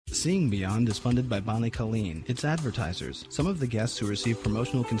Seeing Beyond is funded by Bonnie Colleen, its advertisers, some of the guests who receive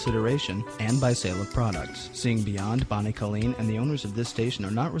promotional consideration, and by sale of products. Seeing Beyond, Bonnie Colleen, and the owners of this station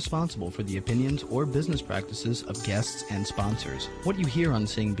are not responsible for the opinions or business practices of guests and sponsors. What you hear on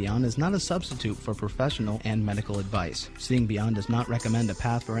Seeing Beyond is not a substitute for professional and medical advice. Seeing Beyond does not recommend a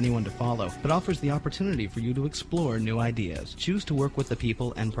path for anyone to follow, but offers the opportunity for you to explore new ideas. Choose to work with the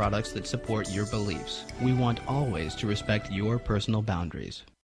people and products that support your beliefs. We want always to respect your personal boundaries.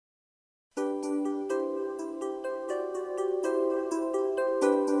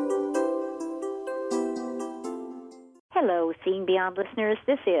 Hello, Seeing Beyond listeners.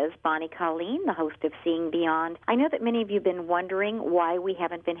 This is Bonnie Colleen, the host of Seeing Beyond. I know that many of you have been wondering why we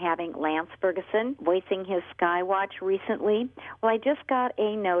haven't been having Lance Ferguson voicing his Skywatch recently. Well, I just got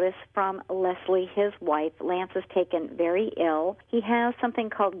a notice from Leslie, his wife. Lance is taken very ill. He has something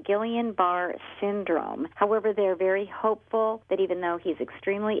called Guillain-Barré syndrome. However, they're very hopeful that even though he's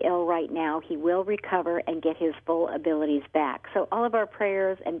extremely ill right now, he will recover and get his full abilities back. So all of our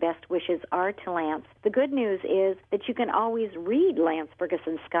prayers and best wishes are to Lance. The good news is that you can always read Lance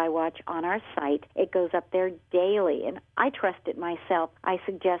Ferguson's Skywatch on our site. It goes up there daily, and I trust it myself. I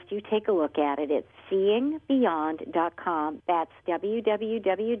suggest you take a look at it. It's seeingbeyond.com. That's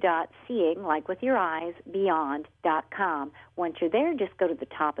www.seeing, like with your eyes, beyond.com. Once you're there, just go to the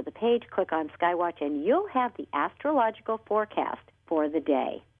top of the page, click on Skywatch, and you'll have the astrological forecast for the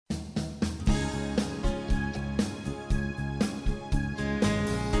day.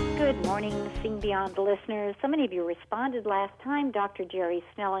 Good morning, Seeing Beyond listeners. So many of you responded last time. Dr. Jerry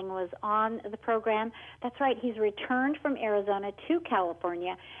Snelling was on the program. That's right, he's returned from Arizona to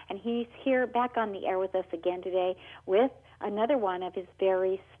California, and he's here back on the air with us again today with another one of his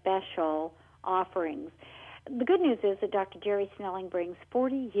very special offerings. The good news is that Dr. Jerry Snelling brings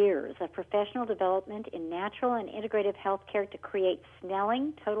 40 years of professional development in natural and integrative health care to create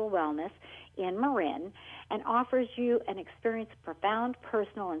Snelling Total Wellness in Marin, and offers you an experience of profound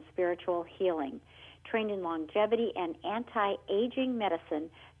personal and spiritual healing. Trained in longevity and anti-aging medicine,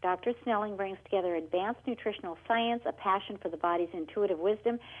 Dr. Snelling brings together advanced nutritional science, a passion for the body's intuitive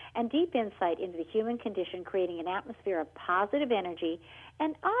wisdom, and deep insight into the human condition, creating an atmosphere of positive energy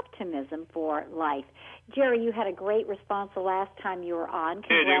and optimism for life. Jerry, you had a great response the last time you were on.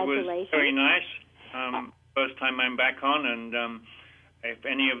 Congratulations. It was very nice. First time I'm back on, and if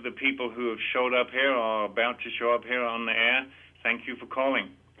any of the people who have showed up here or are about to show up here on the air, thank you for calling.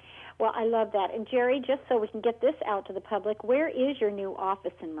 Well, I love that. And Jerry, just so we can get this out to the public, where is your new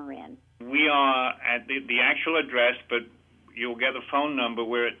office in Marin? We are at the actual address, but you'll get the phone number.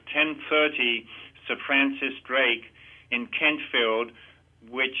 We're at 1030 Sir Francis Drake in Kentfield,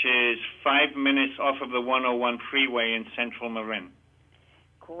 which is 5 minutes off of the 101 freeway in central Marin.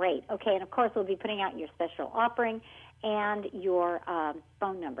 Great. Okay, and of course we'll be putting out your special offering and your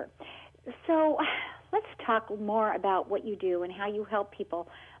phone number. So let's talk more about what you do and how you help people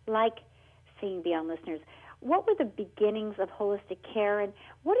like Seeing Beyond listeners. What were the beginnings of holistic care, and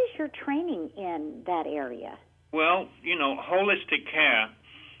what is your training in that area? Well, holistic care,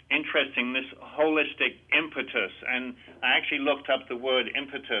 interesting, this holistic impetus, and I actually looked up the word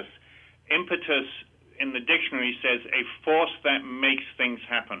impetus. Impetus in the dictionary says a force that makes things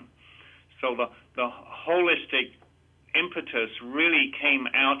happen. So the holistic impetus really came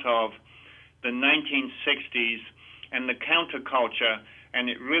out of the 1960s and the counterculture, and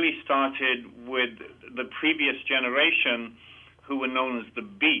it really started with the previous generation who were known as the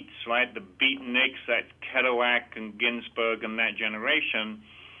Beats, right? The Beatniks, that Kerouac and Ginsberg and that generation.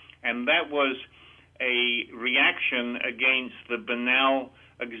 And that was a reaction against the banal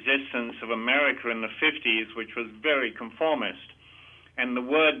existence of America in the 50s, which was very conformist. And the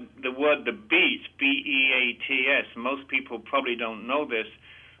word the Beats, B-E-A-T-S, most people probably don't know this,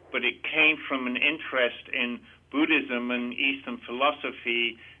 but it came from an interest in Buddhism and Eastern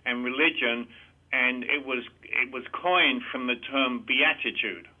philosophy and religion, and it was coined from the term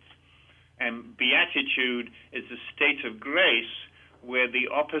beatitude. And beatitude is a state of grace where the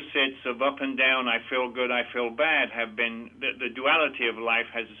opposites of up and down, I feel good, I feel bad, have been, the duality of life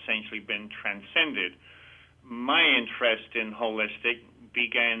has essentially been transcended. My interest in holistic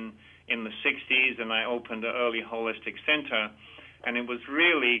began in the 60s, and I opened an early holistic center, and it was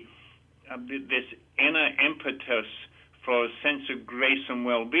really this inner impetus for a sense of grace and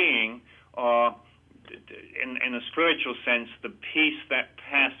well-being, or in a spiritual sense, the peace that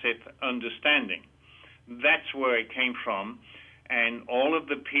passeth understanding. That's where it came from, and all of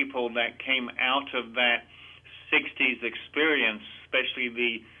the people that came out of that 60s experience, especially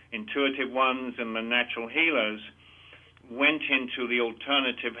the intuitive ones and the natural healers, went into the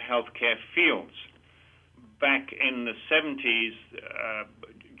alternative healthcare fields. Back in the 70s,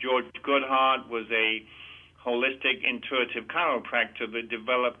 George Goodhart was a holistic intuitive chiropractor that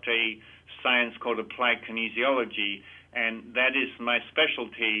developed a science called applied kinesiology, and that is my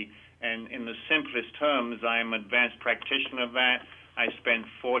specialty. And in the simplest terms, I am an advanced practitioner of that. I spent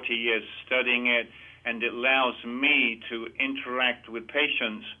 40 years studying it, and it allows me to interact with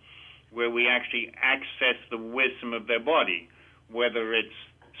patients where we actually access the wisdom of their body, whether it's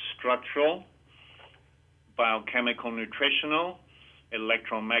structural, biochemical, nutritional,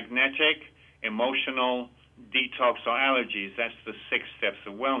 electromagnetic, emotional, detox, or allergies. That's the 6 steps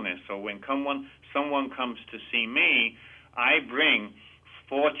of wellness. So when someone comes to see me, I bring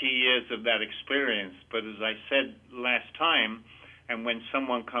 40 years of that experience. But as I said last time, and when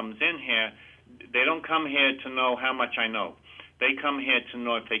someone comes in here, they don't come here to know how much I know. They come here to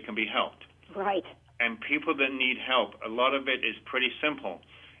know if they can be helped. Right. And people that need help, a lot of it is pretty simple.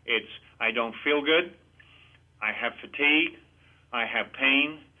 It's, I don't feel good, I have fatigue, I have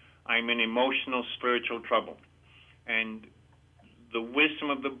pain, I'm in emotional, spiritual trouble. And the wisdom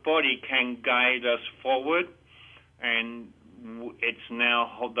of the body can guide us forward, and it's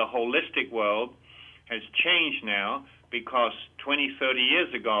now, the holistic world has changed now, because 20, 30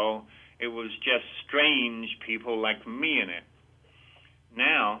 years ago, it was just strange people like me in it.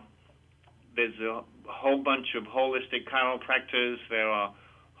 Now, there's a whole bunch of holistic chiropractors, there are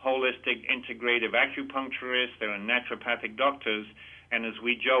holistic integrative acupuncturists, there are naturopathic doctors, and as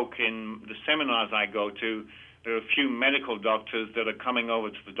we joke in the seminars I go to, there are a few medical doctors that are coming over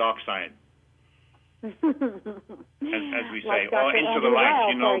to the dark side, as we say, like or into the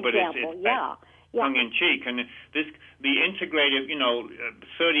light, you know, but it's yeah. tongue-in-cheek. And the integrative,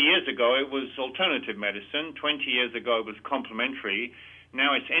 30 years ago it was alternative medicine, 20 years ago it was complementary.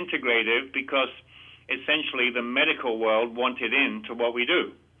 Now it's integrative because essentially the medical world wanted into what we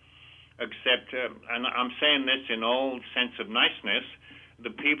do. Except, and I'm saying this in all sense of niceness, the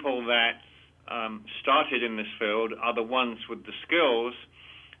people that started in this field are the ones with the skills,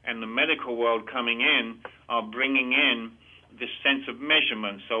 and the medical world coming in are bringing in this sense of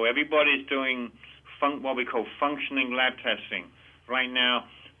measurement. So everybody's doing what we call functioning lab testing. Right now,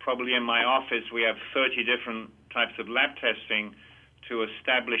 probably in my office, we have 30 different types of lab testing to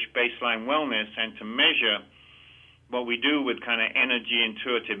establish baseline wellness and to measure what we do with kind of energy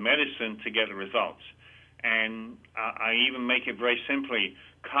intuitive medicine to get the results. And I even make it very simply.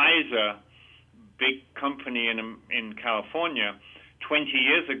 Kaiser, big company in California, 20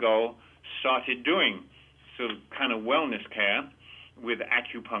 years ago started doing sort of kind of wellness care with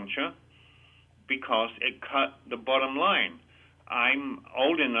acupuncture because it cut the bottom line. I'm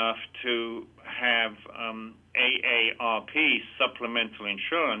old enough to have AARP, supplemental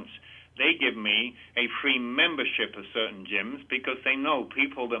insurance. They give me a free membership of certain gyms because they know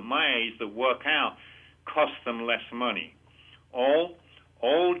people that my age that work out cost them less money.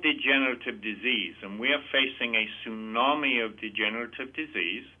 All degenerative disease, and we are facing a tsunami of degenerative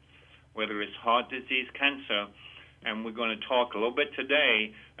disease, whether it's heart disease, cancer, and we're going to talk a little bit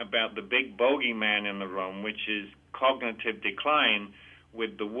today about the big bogeyman in the room, which is cognitive decline,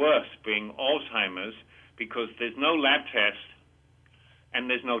 with the worst being Alzheimer's, because there's no lab test and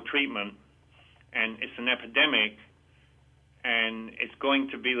there's no treatment, and it's an epidemic, and it's going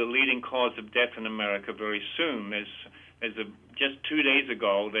to be the leading cause of death in America very soon. Just 2 days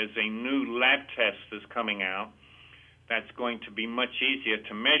ago, there's a new lab test that's coming out that's going to be much easier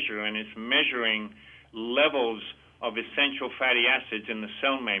to measure, and it's measuring levels of essential fatty acids in the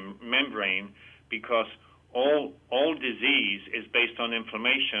cell membrane, because all disease is based on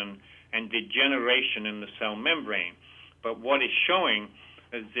inflammation and degeneration in the cell membrane. But what it's showing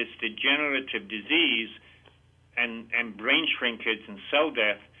is this degenerative disease and brain shrinkage and cell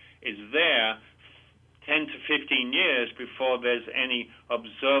death is there 10 to 15 years before there's any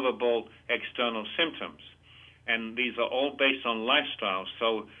observable external symptoms. And these are all based on lifestyle.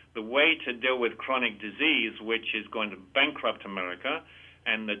 So the way to deal with chronic disease, which is going to bankrupt America,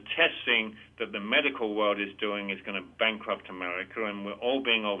 and the testing that the medical world is doing is going to bankrupt America, and we're all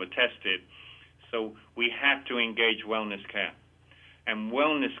being over-tested. So we have to engage wellness care. And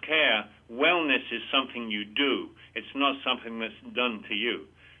wellness care, wellness is something you do. It's not something that's done to you.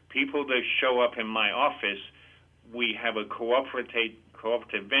 People that show up in my office, we have a cooperative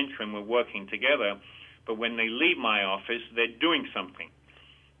venture and we're working together, but when they leave my office, they're doing something.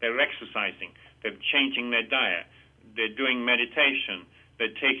 They're exercising, they're changing their diet, they're doing meditation,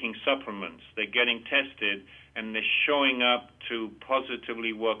 they're taking supplements, they're getting tested, and they're showing up to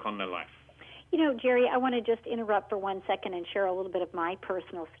positively work on their life. You know, Jerry, I want to just interrupt for 1 second and share a little bit of my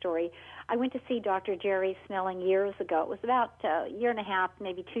personal story. I went to see Dr. Jerry Snelling years ago. It was about a year and a half,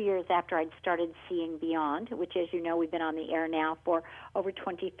 maybe 2 years after I'd started Seeing Beyond, which, as you know, we've been on the air now for over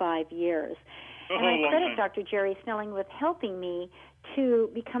 25 years. And I credit Dr. Jerry Snelling with helping me to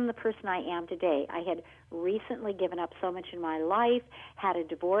become the person I am today. I had recently given up so much in my life, had a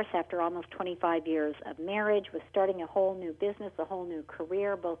divorce after almost 25 years of marriage, was starting a whole new business, a whole new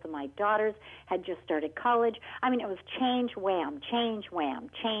career. Both of my daughters had just started college. I mean, it was change, wham, change, wham,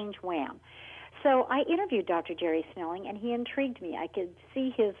 change, wham. So I interviewed Dr. Jerry Snelling, and he intrigued me. I could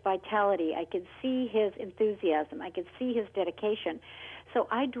see his vitality. I could see his enthusiasm. I could see his dedication. So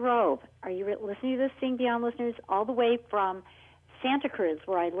I drove, are you listening to this, Seeing Beyond listeners, all the way from Santa Cruz,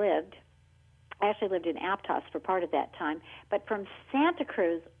 where I lived. I actually lived in Aptos for part of that time. But from Santa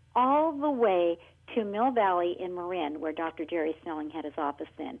Cruz all the way to Mill Valley in Marin, where Dr. Jerry Snelling had his office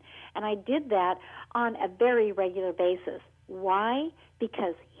then. And I did that on a very regular basis. Why?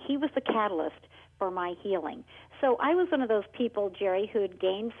 Because he was the catalyst for my healing. So I was one of those people, Jerry, who had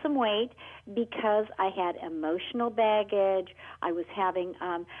gained some weight because I had emotional baggage. I was having,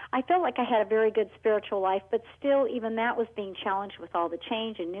 I felt like I had a very good spiritual life, but still even that was being challenged with all the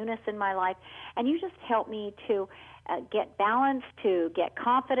change and newness in my life. And you just helped me to get balance, to get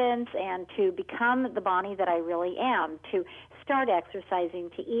confidence, and to become the Bonnie that I really am, to start exercising,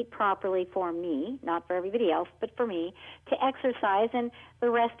 to eat properly for me, not for everybody else, but for me, to exercise, and the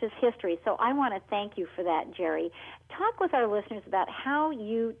rest is history. So I want to thank you for that, Jerry. Talk with our listeners about how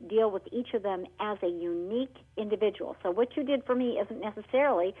you deal with each of them as a unique individual. So what you did for me isn't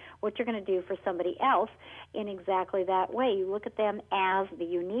necessarily what you're going to do for somebody else in exactly that way. You look at them as the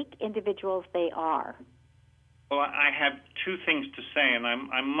unique individuals they are. Well, I have two things to say, and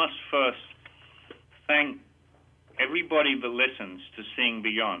I must first thank everybody that listens to Seeing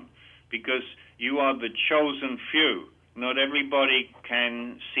Beyond, because you are the chosen few. Not everybody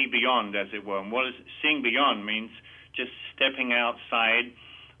can see beyond, as it were. And what is Seeing Beyond means just stepping outside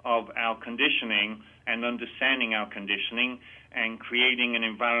of our conditioning and understanding our conditioning and creating an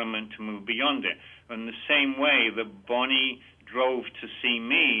environment to move beyond it. In the same way that Bonnie drove to see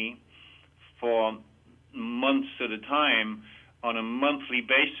me for months at a time on a monthly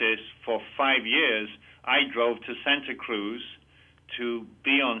basis for 5 years, I drove to Santa Cruz to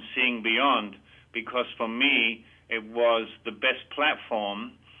be on Seeing Beyond because for me it was the best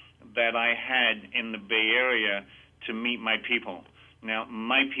platform that I had in the Bay Area to meet my people. Now,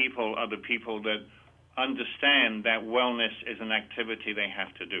 my people are the people that understand that wellness is an activity they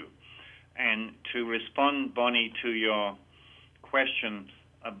have to do. And to respond, Bonnie, to your question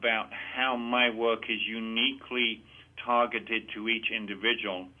about how my work is uniquely targeted to each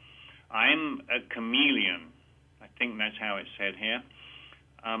individual, I'm a chameleon. I think that's how it's said here,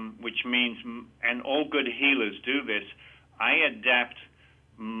 which means, and all good healers do this, I adapt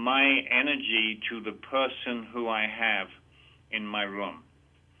my energy to the person who I have in my room,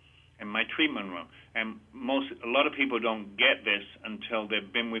 in my treatment room. And a lot of people don't get this until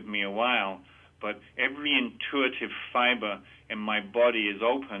they've been with me a while, but every intuitive fiber in my body is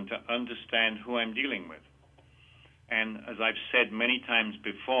open to understand who I'm dealing with. And as I've said many times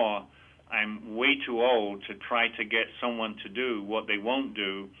before, I'm way too old to try to get someone to do what they won't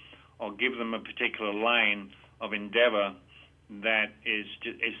do or give them a particular line of endeavor that is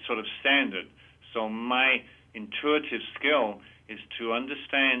sort of standard. So my intuitive skill is to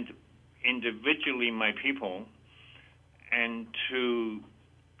understand individually my people and to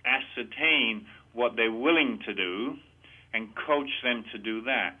ascertain what they're willing to do and coach them to do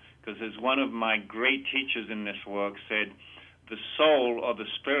that. Because as one of my great teachers in this work said, the soul or the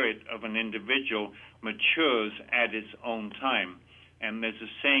spirit of an individual matures at its own time. And there's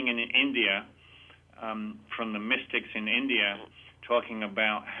a saying in India, from the mystics in India, talking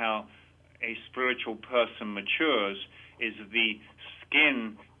about how a spiritual person matures is the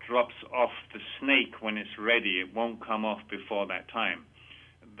skin drops off the snake when it's ready. It won't come off before that time.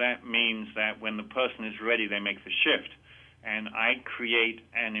 That means that when the person is ready, they make the shift. And I create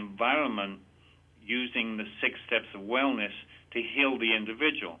an environment using the 6 steps of wellness to heal the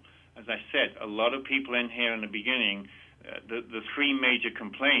individual. As I said, a lot of people in here in the beginning, the 3 major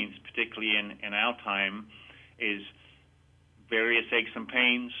complaints, particularly in our time, is various aches and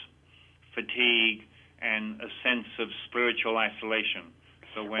pains, fatigue, and a sense of spiritual isolation.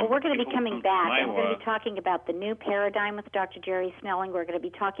 So when we're going to be coming back, and we're going to be talking about the new paradigm with Dr. Jerry Snelling. We're going to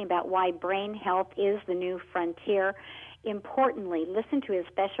be talking about why brain health is the new frontier. Importantly, listen to his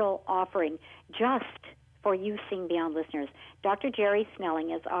special offering just for you Seeing Beyond listeners. Dr. Jerry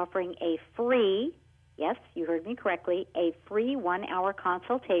Snelling is offering a free Yes, you heard me correctly. A free 1-hour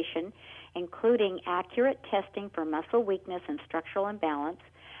consultation, including accurate testing for muscle weakness and structural imbalance,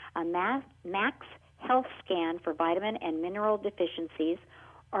 a max health scan for vitamin and mineral deficiencies,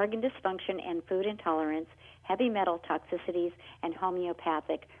 organ dysfunction and food intolerance, heavy metal toxicities, and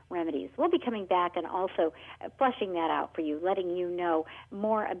homeopathic remedies. We'll be coming back and also fleshing that out for you, letting you know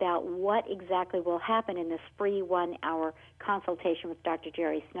more about what exactly will happen in this free 1-hour consultation with Dr.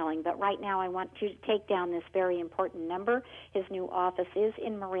 Jerry Snelling. But right now I want you to take down this very important number. His new office is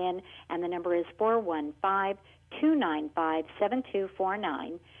in Marin, and the number is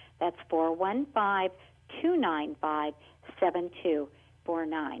 415-295-7249. That's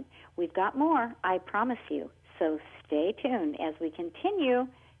 415-295-7249. We've got more, I promise you. So stay tuned as we continue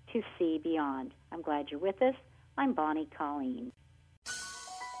to see beyond. I'm glad you're with us. I'm Bonnie Colleen.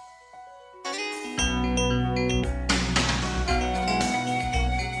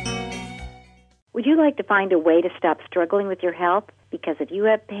 Would you like to find a way to stop struggling with your health? Because if you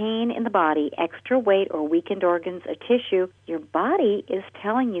have pain in the body, extra weight, or weakened organs or tissue, your body is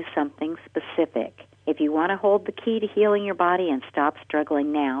telling you something specific. If you want to hold the key to healing your body and stop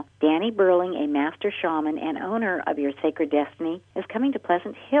struggling now, Danny Burling, a master shaman and owner of Your Sacred Destiny, is coming to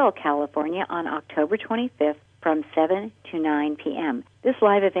Pleasant Hill, California on October 25th from 7 to 9 p.m. This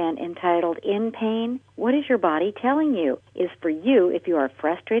live event, entitled In Pain, What is Your Body Telling You?, is for you if you are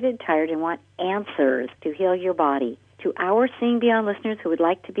frustrated, tired, and want answers to heal your body. To our Seeing Beyond listeners who would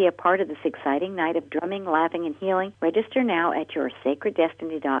like to be a part of this exciting night of drumming, laughing, and healing, register now at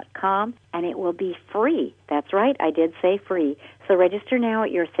yoursacreddestiny.com, and it will be free. That's right, I did say free. So register now at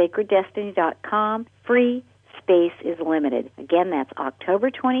yoursacreddestiny.com. Free. Space is limited. Again, that's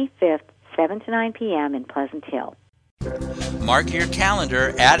October 25th, 7 to 9 p.m. in Pleasant Hill. Mark your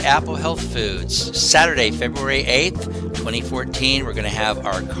calendar at Apple Health Foods. Saturday, February 8th, 2014, we're going to have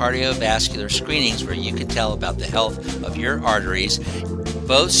our cardiovascular screenings where you can tell about the health of your arteries.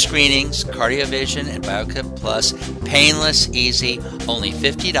 Both screenings, CardioVision and BioClip Plus, painless, easy, only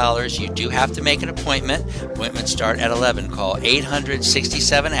 $50. You do have to make an appointment. Appointments start at 11. Call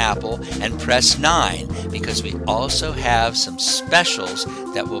 800-67-APPLE and press 9 because we also have some specials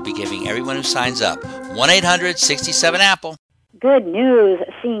that we'll be giving everyone who signs up. 1-800-67-APPLE. Good news,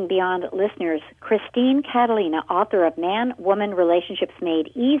 Seeing Beyond listeners. Christine Catalina, author of Man-Woman Relationships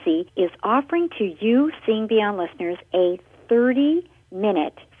Made Easy, is offering to you, Seeing Beyond listeners, a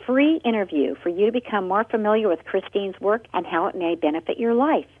 30-minute free interview for you to become more familiar with Christine's work and how it may benefit your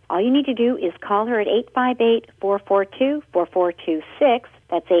life. All you need to do is call her at 858-442-4426.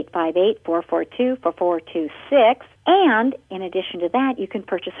 That's 858-442-4426. And in addition to that, you can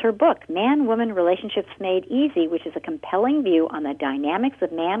purchase her book, Man-Woman Relationships Made Easy, which is a compelling view on the dynamics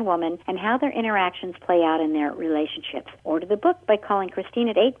of man-woman and how their interactions play out in their relationships. Order the book by calling Christine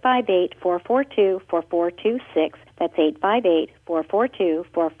at 858-442-4426. That's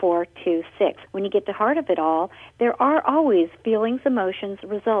 858-442-4426. When you get to the heart of it all, there are always feelings, emotions,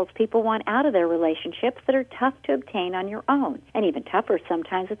 results people want out of their relationships that are tough to obtain on your own, and even tougher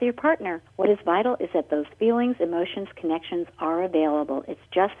sometimes with your partner. What is vital is that those feelings, emotions, connections are available. It's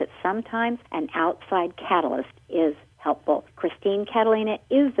just that sometimes an outside catalyst is helpful. Christine Catalina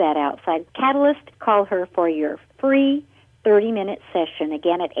is that outside catalyst. Call her for your free 30-minute session,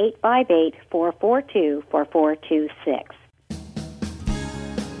 again at 858-442-4426.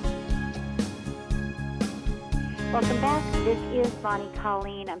 Welcome back. This is Bonnie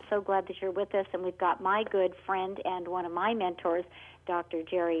Colleen. I'm so glad that you're with us, and we've got my good friend and one of my mentors, Dr.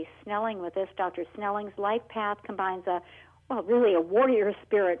 Jerry Snelling, with us. Dr. Snelling's life path combines really a warrior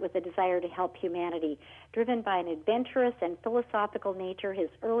spirit with a desire to help humanity. Driven by an adventurous and philosophical nature, his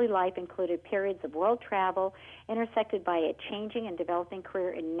early life included periods of world travel, intersected by a changing and developing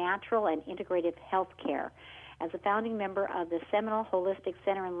career in natural and integrative health care. As a founding member of the Seminole Holistic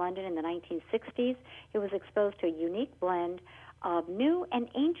Center in London in the 1960s, he was exposed to a unique blend of new and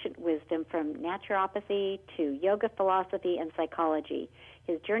ancient wisdom from naturopathy to yoga philosophy and psychology.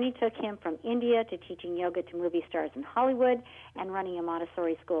 His journey took him from India to teaching yoga to movie stars in Hollywood and running a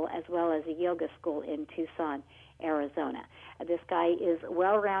Montessori school as well as a yoga school in Tucson, Arizona. This guy is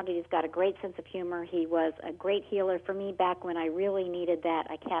well-rounded. He's got a great sense of humor. He was a great healer for me back when I really needed that.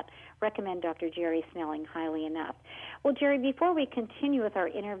 I can't recommend Dr. Jerry Snelling highly enough. Well, Jerry, before we continue with our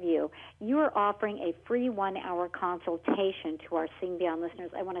interview, you are offering a free 1-hour consultation to our Seeing Beyond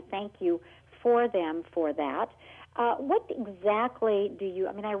listeners. I want to thank you for them for that. What exactly do you,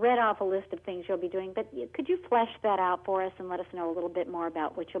 I read off a list of things you'll be doing, but could you flesh that out for us and let us know a little bit more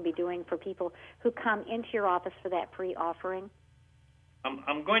about what you'll be doing for people who come into your office for that free offering?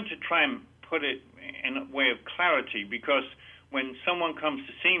 I'm going to try and put it in a way of clarity, because when someone comes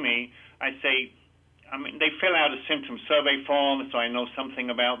to see me, I say, they fill out a symptom survey form, so I know something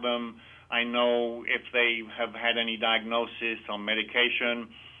about them. I know if they have had any diagnosis or medication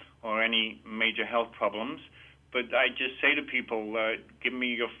or any major health problems. But I just say to people, give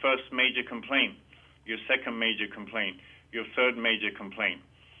me your first major complaint, your second major complaint, your third major complaint.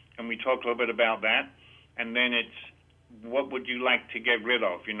 And we talk a little bit about that. And then it's, what would you like to get rid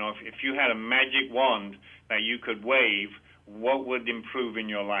of? If you had a magic wand that you could wave, what would improve in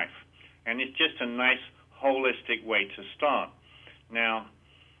your life? And it's just a nice, holistic way to start. Now,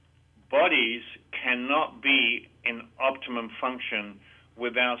 bodies cannot be in optimum function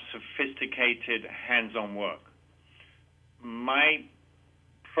without sophisticated hands-on work. My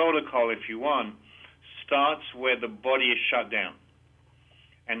protocol, if you want, starts where the body is shut down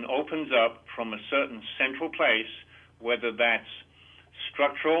and opens up from a certain central place, whether that's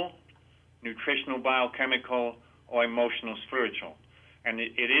structural, nutritional, biochemical, or emotional, spiritual. And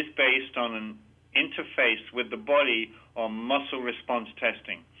it is based on an interface with the body or muscle response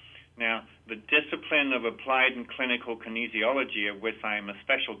testing. Now, the discipline of applied and clinical kinesiology, of which I am a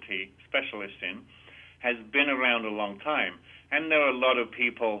specialist in, has been around a long time. And there are a lot of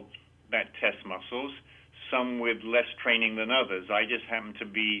people that test muscles, some with less training than others. I just happen to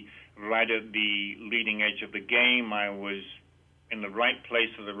be right at the leading edge of the game. I was in the right place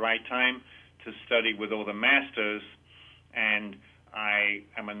at the right time to study with all the masters, and I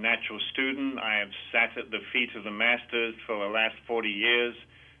am a natural student. I have sat at the feet of the masters for the last 40 years,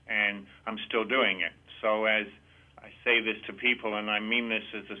 and I'm still doing it. So as I say this to people, and I mean this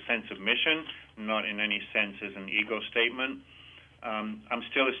as a sense of mission, not in any sense as an ego statement, I'm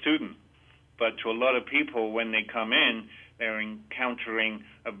still a student. But to a lot of people, when they come in, they're encountering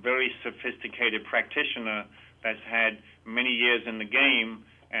a very sophisticated practitioner that's had many years in the game,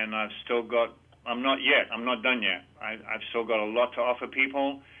 and I'm not done yet. I've still got a lot to offer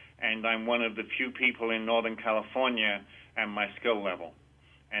people, and I'm one of the few people in Northern California at my skill level.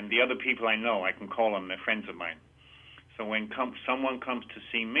 And the other people I know, I can call them, they're friends of mine. So when someone comes to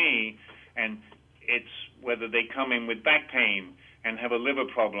see me, and it's whether they come in with back pain and have a liver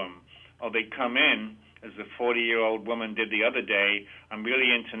problem, or they come in, as the 40-year-old woman did the other day, I'm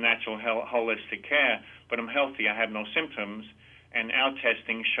really into natural holistic care, but I'm healthy, I have no symptoms, and our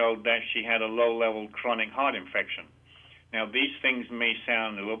testing showed that she had a low-level chronic heart infection. Now, these things may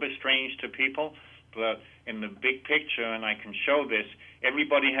sound a little bit strange to people, but in the big picture, and I can show this,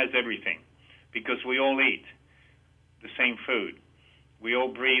 everybody has everything, because we all eat the same food. We all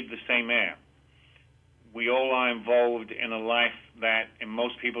breathe the same air. We all are involved in a life that, in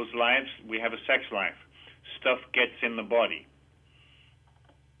most people's lives, we have a sex life. Stuff gets in the body.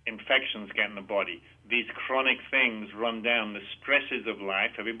 Infections get in the body. These chronic things run down. The stresses of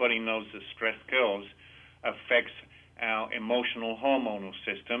life, everybody knows that stress kills, affects our emotional hormonal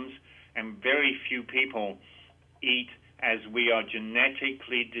systems, and very few people eat as we are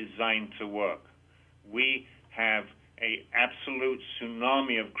genetically designed to work. We have an absolute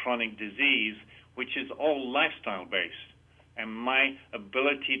tsunami of chronic disease, which is all lifestyle-based. And my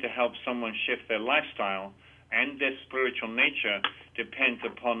ability to help someone shift their lifestyle and their spiritual nature depends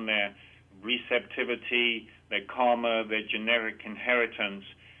upon their receptivity, their karma, their genetic inheritance.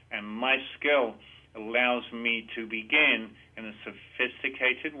 And my skill allows me to begin in a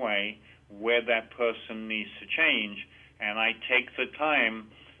sophisticated way where that person needs to change. And I take the time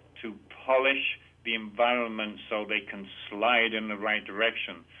to polish the environment so they can slide in the right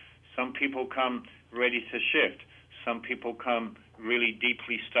direction. Some people come ready to shift. Some people come really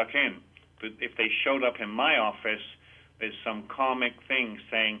deeply stuck in. But if they showed up in my office, there's some karmic thing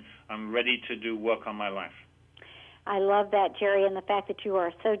saying, I'm ready to do work on my life. I love that, Jerry, and the fact that you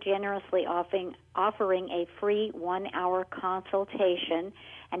are so generously offering a free 1-hour consultation.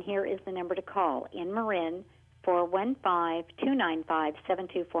 And here is the number to call. In Marin,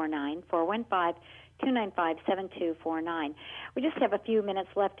 415-295-7249, 415-295-7249. We just have a few minutes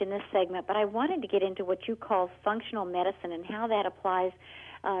left in this segment, but I wanted to get into what you call functional medicine and how that applies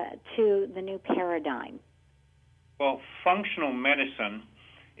to the new paradigm. Well, functional medicine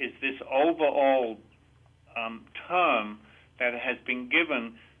is this overall term that has been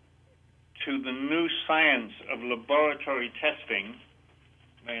given to the new science of laboratory testing.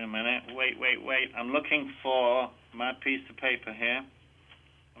 Wait a minute. Wait. I'm looking for my piece of paper here.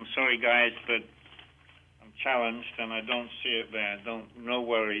 I'm sorry, guys, but I'm challenged and I don't see it there. No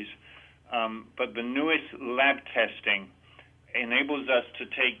worries. But the newest lab testing enables us to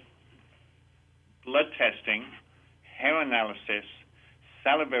take blood testing, hair analysis,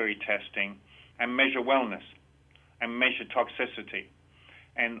 salivary testing, and measure wellness and measure toxicity.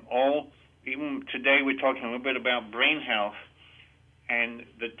 And even today we're talking a little bit about brain health, And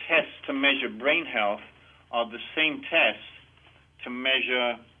the tests to measure brain health are the same tests to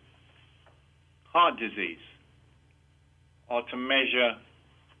measure heart disease or to measure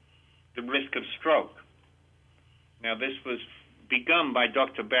the risk of stroke. Now, this was begun by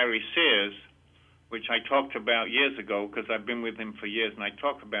Dr. Barry Sears, which I talked about years ago because I've been with him for years and I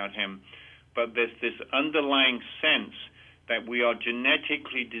talk about him. But there's this underlying sense that we are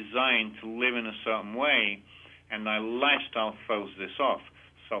genetically designed to live in a certain way, and our lifestyle throws this off.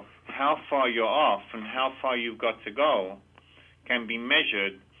 So how far you're off and how far you've got to go can be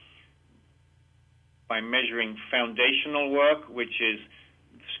measured by measuring foundational work, which is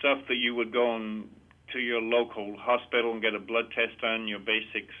stuff that you would go on to your local hospital and get a blood test done, your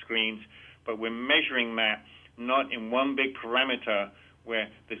basic screens. But we're measuring that not in one big parameter where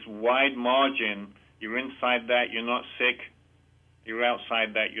this wide margin, you're inside that, you're not sick, you're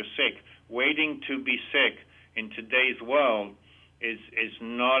outside that, you're sick. Waiting to be sick in today's world is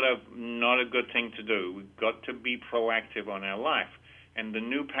not a good thing to do. We've got to be proactive on our life. And the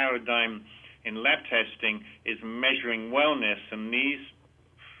new paradigm in lab testing is measuring wellness, and these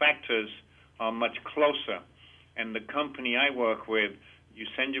factors are much closer. And the company I work with, you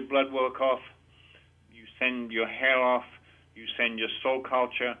send your blood work off, you send your hair off, you send your soul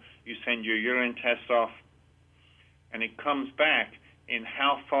culture, you send your urine test off, and it comes back in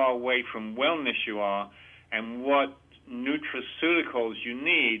how far away from wellness you are and what nutraceuticals you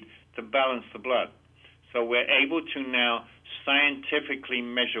need to balance the blood. So we're able to now scientifically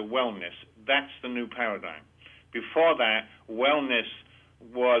measure wellness. That's the new paradigm. Before that, wellness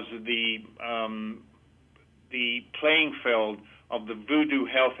was the playing field of the voodoo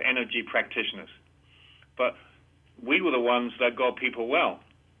health energy practitioners. But we were the ones that got people well.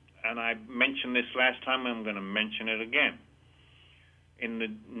 And I mentioned this last time, and I'm going to mention it again. In the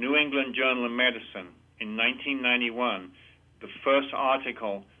New England Journal of Medicine in 1991, the first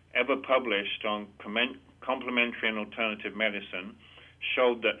article ever published on complementary and alternative medicine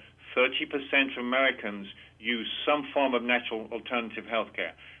showed that 30% of Americans use some form of natural alternative health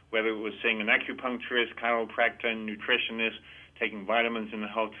care, whether it was seeing an acupuncturist, chiropractor, nutritionist, taking vitamins in the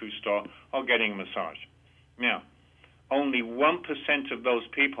health food store, or getting a massage. Now, only 1% of those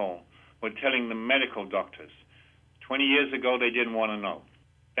people were telling the medical doctors. 20 years ago, they didn't want to know.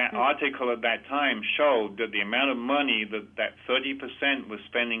 That article at that time showed that the amount of money that 30% was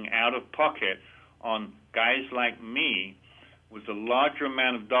spending out of pocket on guys like me was a larger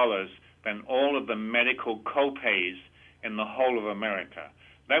amount of dollars than all of the medical co-pays in the whole of America.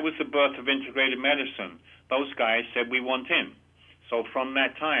 That was the birth of integrated medicine. Those guys said, we want in. So from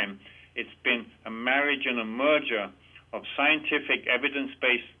that time, it's been a marriage and a merger of scientific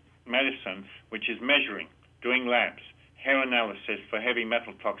evidence-based medicine, which is measuring, doing labs, hair analysis for heavy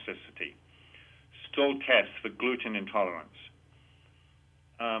metal toxicity, stool tests for gluten intolerance,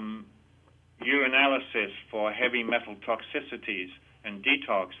 urinalysis for heavy metal toxicities and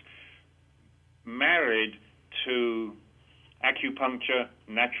detox, married to acupuncture,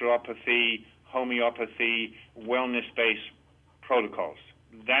 naturopathy, homeopathy, wellness-based protocols.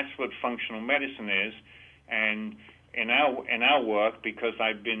 That's what functional medicine is. And in our work, because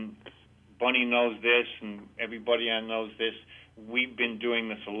Bonnie knows this and everybody I knows this, we've been doing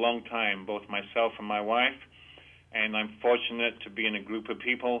this a long time, both myself and my wife, and I'm fortunate to be in a group of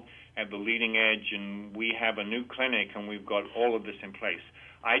people at the leading edge, and we have a new clinic, and we've got all of this in place.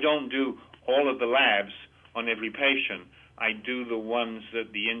 I don't do all of the labs on every patient. I do the ones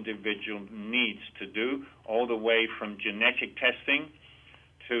that the individual needs to do, all the way from genetic testing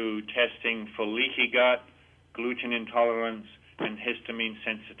to testing for leaky gut, gluten intolerance, and histamine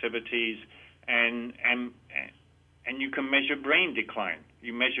sensitivities, and you can measure brain decline.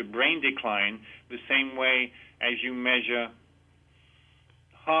 You measure brain decline the same way as you measure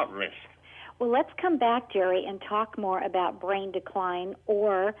heart risk. Well, let's come back, Jerry, and talk more about brain decline,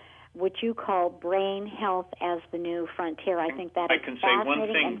 or what you call brain health as the new frontier. I think that I can say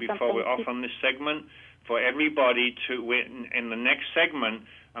one thing before we're off on this segment. For everybody in the next segment,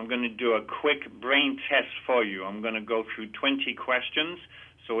 I'm going to do a quick brain test for you. I'm going to go through 20 questions.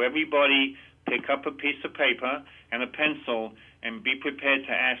 So everybody pick up a piece of paper and a pencil and be prepared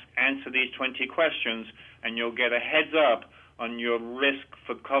to answer these 20 questions, and you'll get a heads up on your risk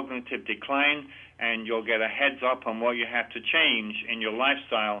for cognitive decline, and you'll get a heads up on what you have to change in your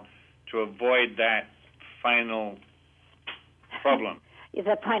lifestyle to avoid that final problem.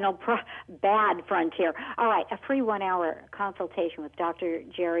 The final bad frontier. All right, a free 1-hour consultation with Dr.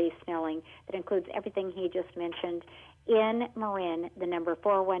 Jerry Snelling that includes everything he just mentioned in Marin, the number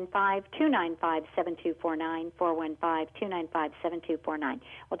 415-295-7249, 415-295-7249.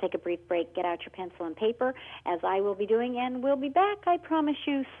 We'll take a brief break. Get out your pencil and paper, as I will be doing, and we'll be back, I promise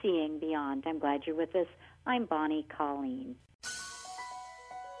you, Seeing Beyond. I'm glad you're with us. I'm Bonnie Colleen.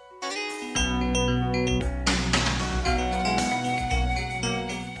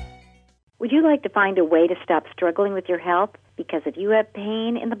 Would you like to find a way to stop struggling with your health? Because if you have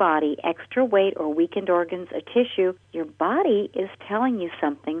pain in the body, extra weight, or weakened organs or tissue, your body is telling you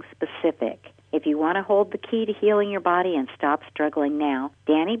something specific. If you want to hold the key to healing your body and stop struggling now,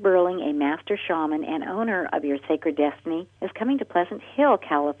 Danny Burling, a master shaman and owner of Your Sacred Destiny, is coming to Pleasant Hill,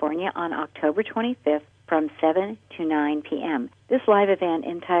 California on October 25th from 7 to 9 p.m. This live event,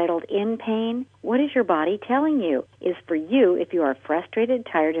 entitled In Pain, What is Your Body Telling You?, is for you if you are frustrated,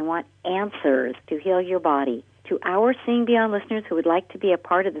 tired, and want answers to heal your body. To our Seeing Beyond listeners who would like to be a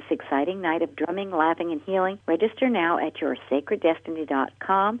part of this exciting night of drumming, laughing, and healing, register now at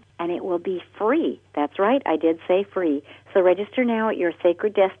yoursacreddestiny.com, and it will be free. That's right, I did say free. So register now at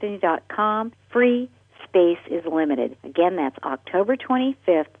yoursacreddestiny.com. Free. Space is limited. Again, that's October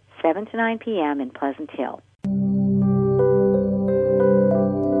 25th, 7 to 9 p.m. in Pleasant Hill.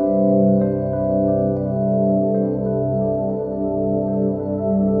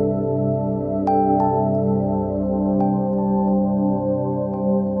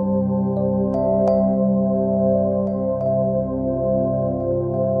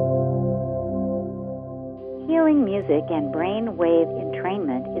 Healing music and brain-wave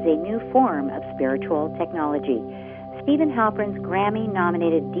entrainment is a new form of spiritual technology. Stephen Halpern's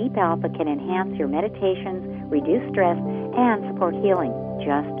Grammy-nominated Deep Alpha can enhance your meditations, reduce stress, and support healing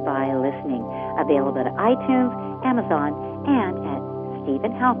just by listening. Available at iTunes, Amazon, and at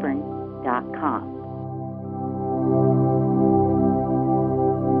StephenHalpern.com.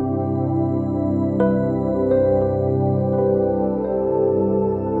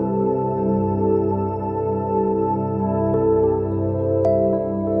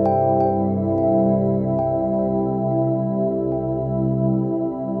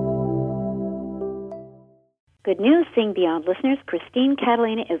 Good news, Seeing Beyond listeners. Christine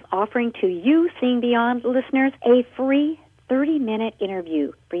Catalina is offering to you, Seeing Beyond listeners, a free 30-minute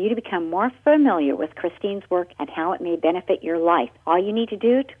interview for you to become more familiar with Christine's work and how it may benefit your life. All you need to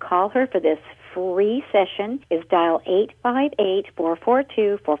do to call her for this free session is dial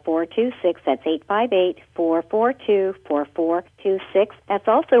 858-442-4426. That's 858-442-4426. That's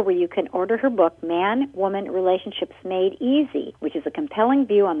also where you can order her book, Man-Woman Relationships Made Easy, which is a compelling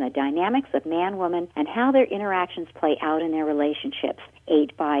view on the dynamics of man-woman and how their interactions play out in their relationships.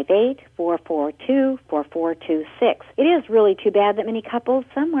 858-442-4426. It is really too bad that many couples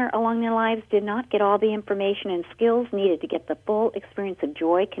somewhere along their lives did not get all the information and skills needed to get the full experience of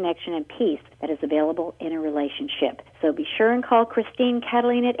joy, connection, and peace that is available in a relationship. So be sure and call Christine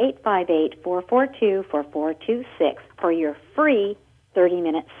Catalina at 858-442-4426 for your free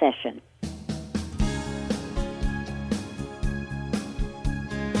 30-minute session.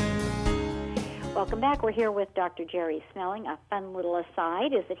 Welcome back. We're here with Dr. Jerry Snelling. A fun little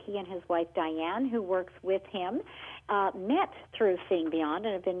aside is that he and his wife, Diane, who works with him, met through Seeing Beyond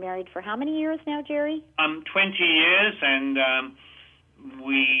and have been married for how many years now, Jerry? 20 years, and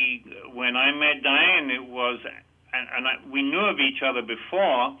when I met Diane, it was, we knew of each other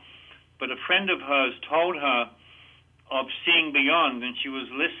before, but a friend of hers told her of Seeing Beyond, and she was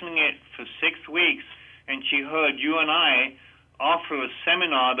listening it for 6 weeks, and she heard you and I offer a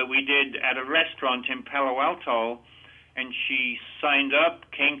seminar that we did at a restaurant in Palo Alto, and she signed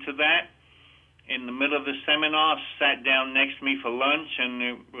up, came to that, in the middle of the seminar, sat down next to me for lunch, and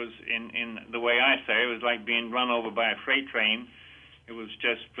it was, in the way I say, it was like being run over by a freight train. It was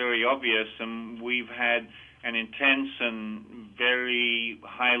just very obvious, and we've had an intense and very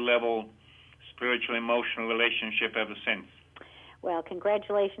high-level spiritual, emotional relationship ever since. Well,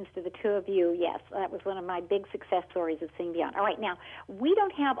 congratulations to the two of you. Yes, that was one of my big success stories of Seeing Beyond. All right, now, we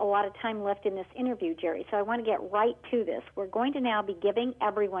don't have a lot of time left in this interview, Jerry, so I want to get right to this. We're going to now be giving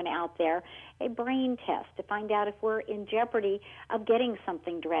everyone out there a brain test to find out if we're in jeopardy of getting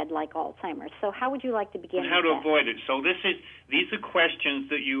something dread like Alzheimer's. So how would you like to begin? How to avoid it. So these are questions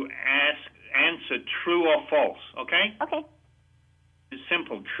that you answer true or false, okay? Okay. It's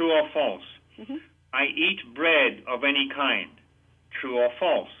simple, true or false. Mm-hmm. I eat bread of any kind. True or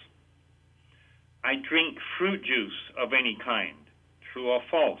false? I drink fruit juice of any kind. True or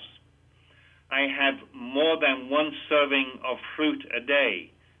false? I have more than one serving of fruit a day.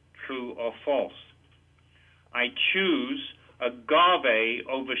 True or false? I choose agave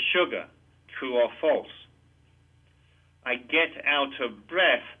over sugar. True or false? I get out of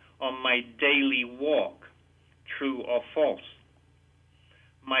breath on my daily walk. true or false.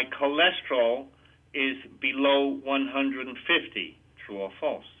 My cholesterol is below 150, true or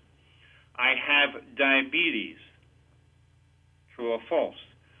false. I have diabetes, true or false.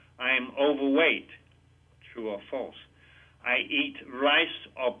 I am overweight, true or false. I eat rice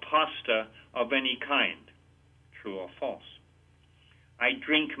or pasta of any kind, true or false. I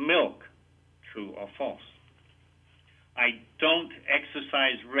drink milk, true or false. I don't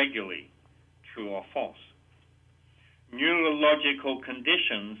exercise regularly, true or false. Neurological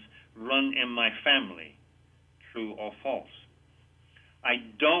conditions run in my family, true or false. I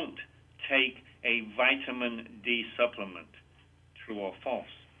don't take a vitamin D supplement, true or false.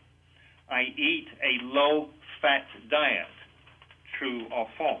 I eat a low-fat diet, true or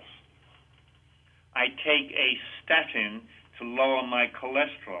false. I take a statin to lower my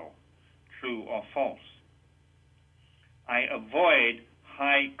cholesterol, true or false. I avoid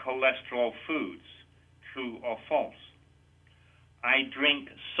high cholesterol foods, true or false. I drink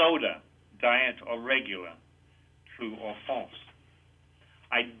soda, diet or regular, true or false.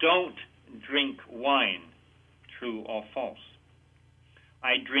 I don't drink wine, true or false.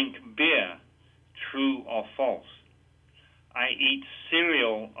 I drink beer, true or false. I eat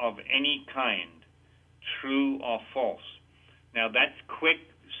cereal of any kind, true or false. Now that's quick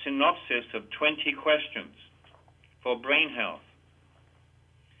synopsis of 20 questions for brain health.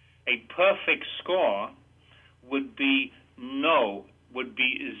 A perfect score would be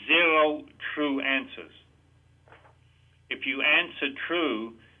zero true answers. If you answer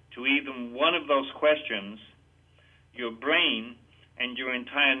true to even one of those questions, your brain and your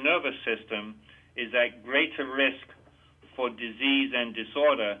entire nervous system is at greater risk for disease and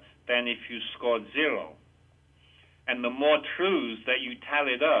disorder than if you scored zero. And the more truths that you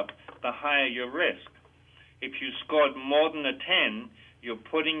tallied up, the higher your risk. If you scored more than a 10, you're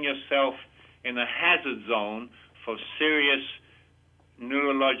putting yourself in a hazard zone for serious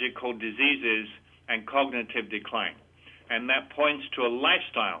neurological diseases and cognitive decline. And that points to a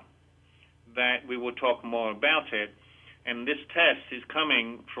lifestyle that we will talk more about it. And this test is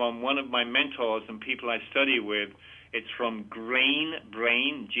coming from one of my mentors and people I study with. It's from Brain,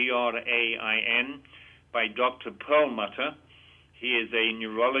 Grain, by Dr. Perlmutter. He is a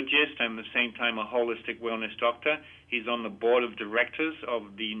neurologist and at the same time a holistic wellness doctor. He's on the board of directors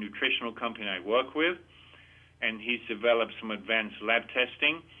of the nutritional company I work with, and he's developed some advanced lab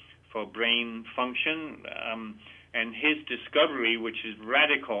testing for brain function. And his discovery, which is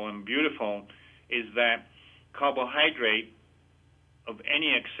radical and beautiful, is that carbohydrate of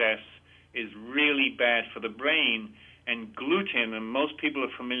any excess is really bad for the brain, and gluten, and most people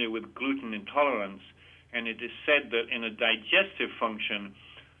are familiar with gluten intolerance, and it is said that in a digestive function,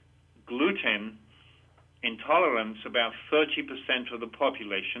 gluten intolerance about 30% of the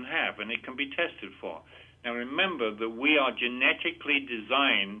population have, and it can be tested for. Now remember that we are genetically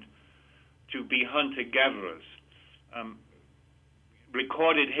designed to be hunter-gatherers.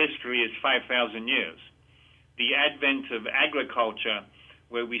 Recorded history is 5,000 years. The advent of agriculture,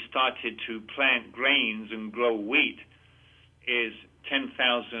 where we started to plant grains and grow wheat, is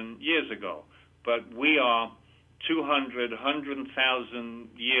 10,000 years ago. But we are 200, 100,000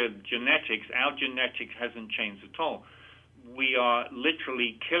 year genetics. Our genetics hasn't changed at all. We are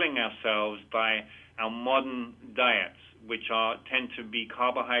literally killing ourselves by our modern diets, which tend to be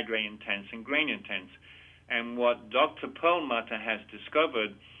carbohydrate intense and grain intense. And what Dr. Perlmutter has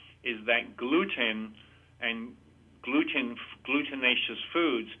discovered is that gluten and glutenaceous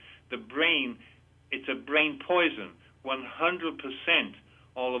foods, the brain, it's a brain poison. 100%,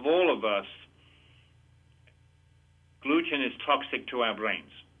 all of us, gluten is toxic to our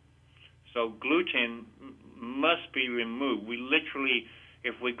brains. So gluten must be removed. We literally,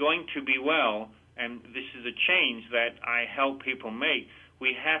 if we're going to be well, and this is a change that I help people make,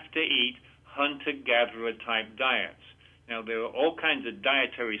 we have to eat hunter-gatherer type diets. Now, there are all kinds of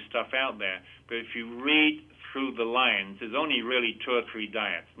dietary stuff out there, but if you read through the lines, there's only really 2 or 3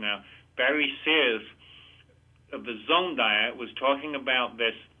 diets. Now, Barry Sears of the Zone Diet was talking about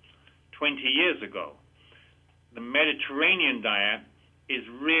this 20 years ago. The Mediterranean diet is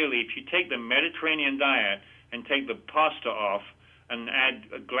really, if you take the Mediterranean diet and take the pasta off and add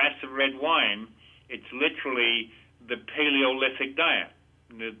a glass of red wine, it's literally the Paleolithic diet.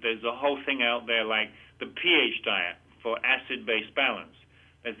 There's a whole thing out there like the pH diet for acid-base balance.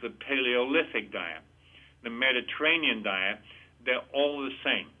 There's the Paleolithic diet. The Mediterranean diet, they're all the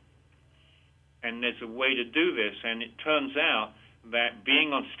same. And there's a way to do this, and it turns out that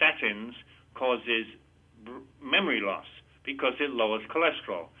being on statins causes memory loss because it lowers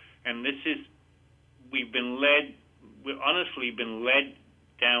cholesterol. And this is, we've honestly been led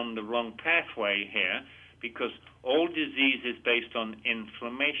down the wrong pathway here, because All disease is based on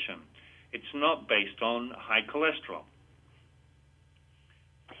inflammation. It's not based on high cholesterol.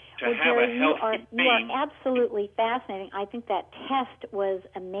 Well, Jerry, you are absolutely fascinating. I think that test was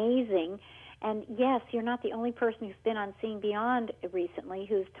amazing. And yes, you're not the only person who's been on Seeing Beyond recently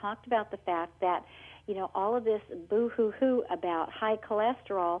who's talked about the fact that, you know, all of this boo-hoo-hoo about high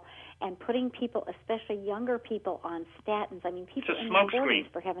cholesterol and putting people, especially younger people, on statins. I mean, people in their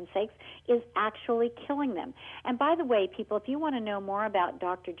 40s, for heaven's sakes, is actually killing them. And by the way, people, if you want to know more about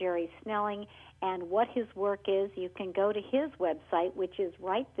Dr. Jerry Snelling and what his work is, you can go to his website, which is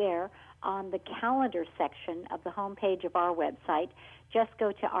right there on the calendar section of the homepage of our website. Just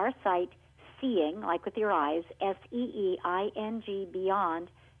go to our site, Seeing, like with your eyes, SEEING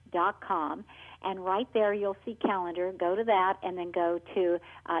Beyond.com. And right there you'll see calendar. Go to that and then go to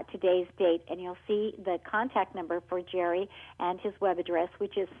today's date, and you'll see the contact number for Jerry and his web address,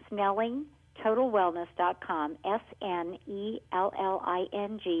 which is SnellingTotalWellness.com,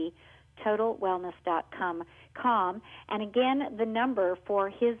 SNELLING, TotalWellness.com. And again, the number for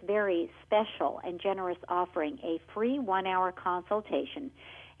his very special and generous offering, a free 1-hour consultation,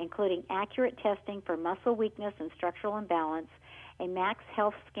 including accurate testing for muscle weakness and structural imbalance, a max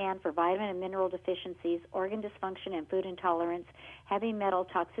health scan for vitamin and mineral deficiencies, organ dysfunction and food intolerance, heavy metal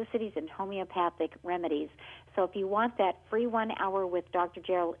toxicities, and homeopathic remedies. So if you want that free 1 hour with Dr.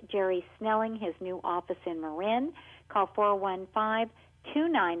 Jerry Snelling, his new office in Marin, call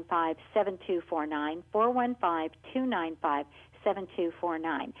 415-295-7249,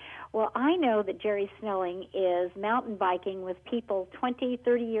 415-295-7249. Well, I know that Jerry Snelling is mountain biking with people 20,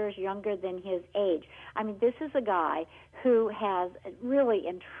 30 years younger than his age. I mean, this is a guy who has really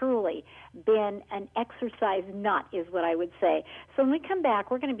and truly been an exercise nut, is what I would say. So when we come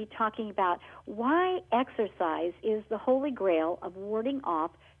back, we're going to be talking about why exercise is the holy grail of warding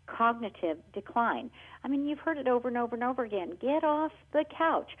off cognitive decline. I mean, you've heard it over and over and over again. Get off the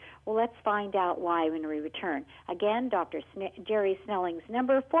couch. Well, let's find out why when we return. Again, Dr. Jerry Snelling's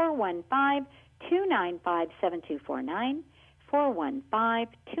number, 415-295-7249,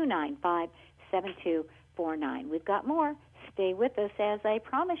 415-295-7249. We've got more. Stay with us. As I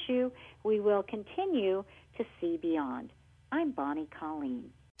promise you, we will continue to see beyond. I'm Bonnie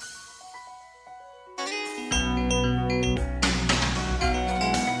Colleen.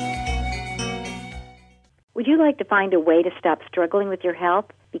 Would you like to find a way to stop struggling with your health?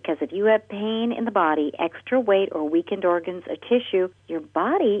 Because if you have pain in the body, extra weight, or weakened organs or tissue, your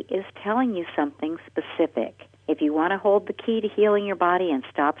body is telling you something specific. If you want to hold the key to healing your body and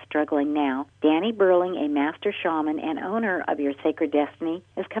stop struggling now, Danny Burling, a master shaman and owner of Your Sacred Destiny,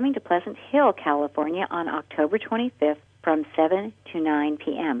 is coming to Pleasant Hill, California on October 25th from 7 to 9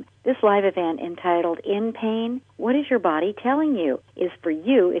 p.m. This live event, entitled In Pain, What is Your Body Telling You?, is for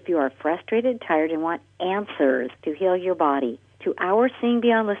you if you are frustrated, tired, and want answers to heal your body. To our Seeing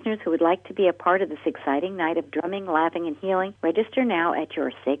Beyond listeners who would like to be a part of this exciting night of drumming, laughing, and healing, register now at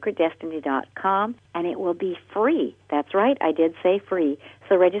yoursacreddestiny.com, and it will be free. That's right, I did say free.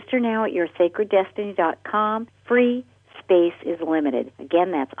 So register now at yoursacreddestiny.com. Free. Space is limited.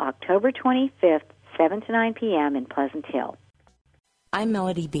 Again, that's October 25th, 7 to 9 p.m. in Pleasant Hill. I'm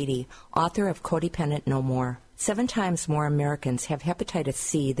Melody Beattie, author of Codependent No More. 7 times more Americans have hepatitis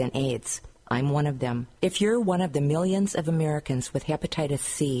C than AIDS. I'm one of them. If you're one of the millions of Americans with hepatitis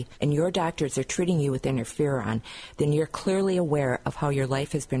C and your doctors are treating you with interferon, then you're clearly aware of how your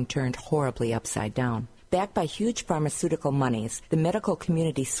life has been turned horribly upside down. Backed by huge pharmaceutical monies, the medical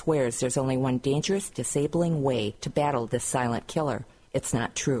community swears there's only one dangerous, disabling way to battle this silent killer. It's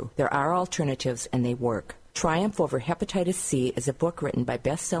not true. There are alternatives, and they work. Triumph Over Hepatitis C is a book written by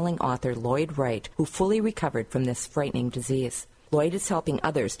best-selling author Lloyd Wright, who fully recovered from this frightening disease. Lloyd is helping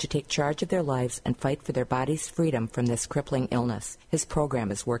others to take charge of their lives and fight for their body's freedom from this crippling illness. His program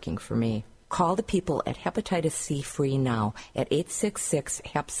is working for me. Call the people at Hepatitis C Free now at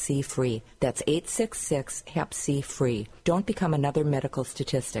 866-HEP-C-FREE. That's 866-HEP-C-FREE. Don't become another medical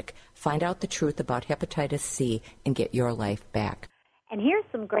statistic. Find out the truth about hepatitis C and get your life back. And here's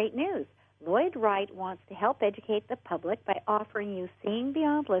some great news. Lloyd Wright wants to help educate the public by offering you Seeing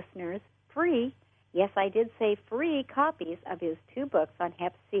Beyond listeners free, yes, I did say free, copies of his 2 books on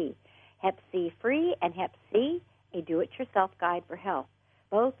Hep C, Hep C Free and Hep C, a do-it-yourself guide for health.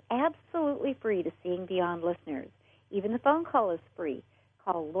 Both absolutely free to Seeing Beyond listeners. Even the phone call is free.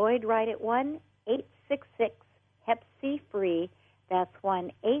 Call Lloyd Wright at 1-866-HEP-C-FREE. That's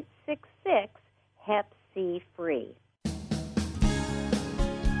 1-866-HEP-C-FREE.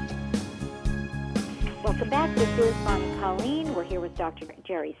 Welcome back. This is Bonnie Colleen. We're here with Dr.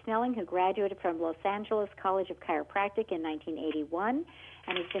 Jerry Snelling, who graduated from Los Angeles College of Chiropractic in 1981.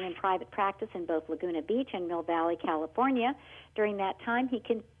 and he's been in private practice in both Laguna Beach and Mill Valley, California. During that time, he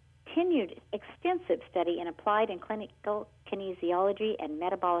continued extensive study in applied and clinical kinesiology and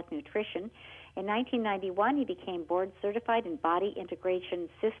metabolic nutrition. In 1991, he became board certified in body integration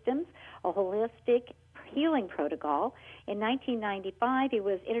systems, a holistic healing protocol. In 1995, he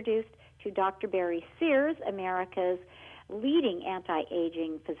was introduced to Dr. Barry Sears, America's leading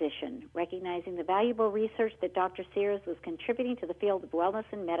anti-aging physician. Recognizing the valuable research that Dr. Sears was contributing to the field of wellness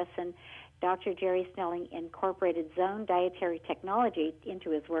and medicine, Dr. Jerry Snelling incorporated Zone dietary technology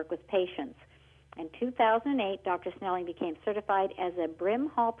into his work with patients. In 2008, Dr. Snelling became certified as a Brim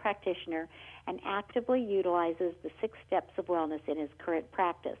Hall practitioner and actively utilizes the 6 steps of wellness in his current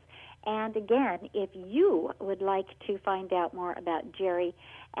practice. And again, if you would like to find out more about Jerry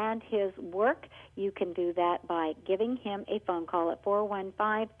and his work, you can do that by giving him a phone call at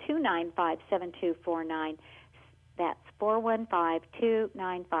 415-295-7249. That's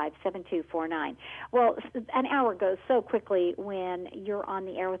 415-295-7249. Well, an hour goes so quickly when you're on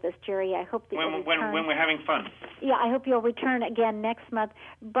the air with us, Jerry. I hope that when we're having fun. Yeah, I hope you'll return again next month.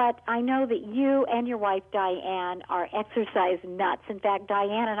 But I know that you and your wife, Diane, are exercise nuts. In fact,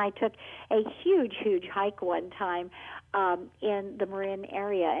 Diane and I took a huge, huge hike one time in the Marin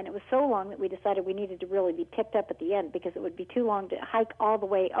area, and it was so long that we decided we needed to really be picked up at the end because it would be too long to hike all the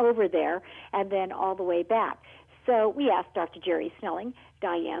way over there and then all the way back. So we asked Dr. Jerry Snelling,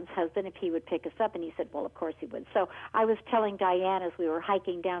 Diane's husband, if he would pick us up, and he said, well, of course he would. So I was telling Diane as we were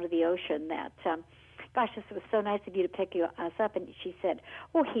hiking down to the ocean that, gosh, this was so nice of you to pick us up, and she said,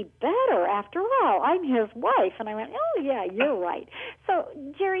 well, he better, after all. I'm his wife. And I went, oh, yeah, you're right. So,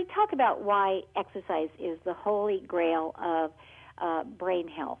 Jerry, talk about why exercise is the holy grail of brain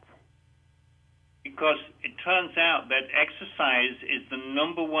health. Because it turns out that exercise is the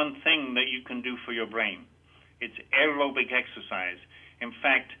number one thing that you can do for your brain. It's aerobic exercise. In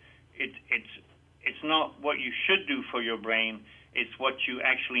fact, it's not what you should do for your brain, it's what you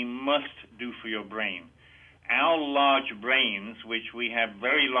actually must do for your brain. Our large brains, which we have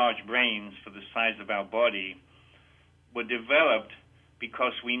very large brains for the size of our body, were developed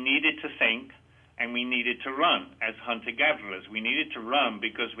because we needed to think and we needed to run as hunter-gatherers. We needed to run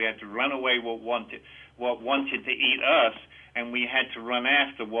because we had to run away what wanted to eat us, and we had to run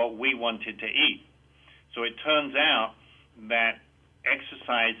after what we wanted to eat. So it turns out that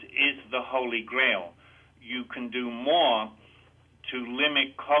exercise is the holy grail. You can do more to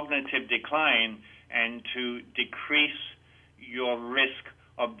limit cognitive decline and to decrease your risk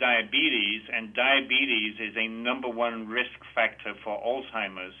of diabetes, and diabetes is a number one risk factor for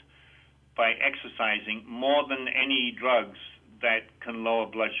Alzheimer's, by exercising more than any drugs that can lower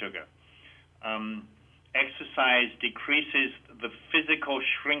blood sugar. Exercise decreases the physical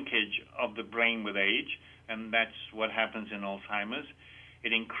shrinkage of the brain with age, and that's what happens in Alzheimer's.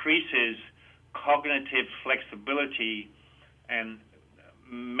 It increases cognitive flexibility and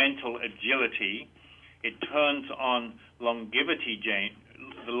mental agility. It turns on the longevity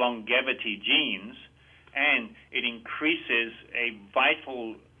genes, and it increases a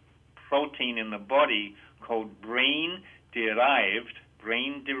vital protein in the body called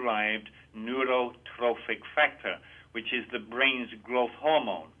brain-derived neurotrophic factor, which is the brain's growth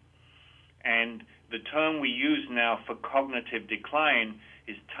hormone. And the term we use now for cognitive decline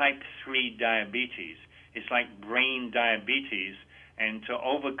is type 3 diabetes. It's like brain diabetes. And to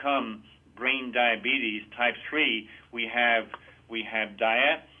overcome brain diabetes type 3, we have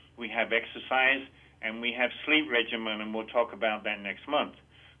diet, we have exercise, and we have sleep regimen, and we'll talk about that next month.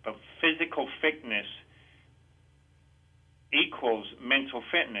 But physical fitness equals mental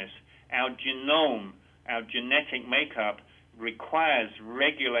fitness. Our genome, our genetic makeup, requires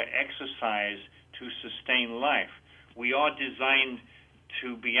regular exercise to sustain life. We are designed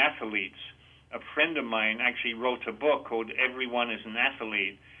to be athletes. A friend of mine actually wrote a book called Everyone is an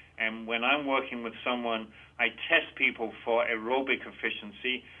Athlete, and when I'm working with someone, I test people for aerobic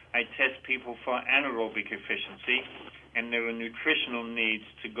efficiency, I test people for anaerobic efficiency, and there are nutritional needs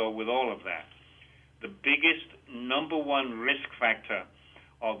to go with all of that. The biggest number one risk factor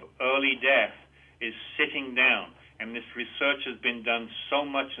of early death is sitting down, and this research has been done so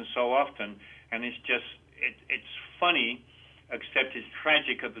much and so often, and it's funny, except it's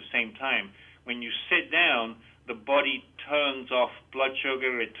tragic at the same time. When you sit down, the body turns off blood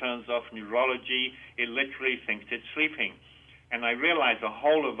sugar, it turns off neurology, it literally thinks it's sleeping. And I realize a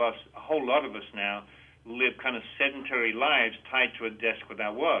whole lot of us now live kind of sedentary lives tied to a desk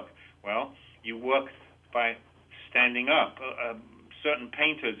without work. Well, you work by standing up. Certain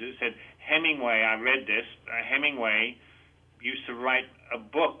painters, it said, Hemingway, I read this, Hemingway used to write a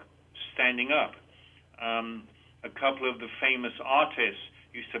book standing up. A couple of the famous artists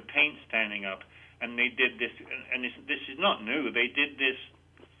used to paint standing up. And they did this, and this is not new. They did this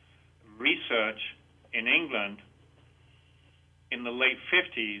research in England in the late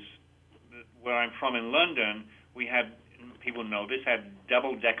 50s, where I'm from in London. We had, people know this, had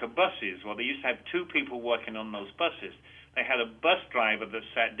double-decker buses. Well, they used to have two people working on those buses. They had a bus driver that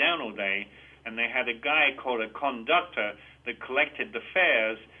sat down all day, and they had a guy called a conductor that collected the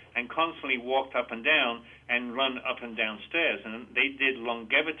fares and constantly walked up and down and run up and down stairs. And they did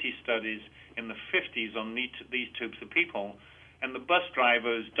longevity studies in the 50s on these types of people, and the bus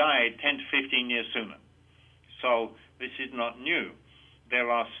drivers died 10 to 15 years sooner. So this is not new.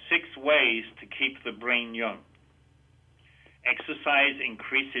 There are 6 ways to keep the brain young. Exercise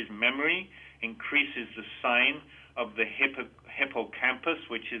increases memory, increases the sign of the hippocampus,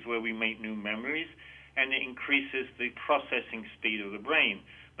 which is where we make new memories, and it increases the processing speed of the brain.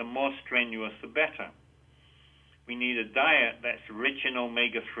 The more strenuous, the better. We need a diet that's rich in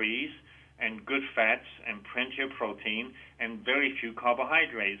omega-3s and good fats and plenty of protein and very few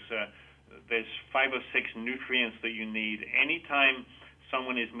carbohydrates. There's 5 or 6 nutrients that you need. Anytime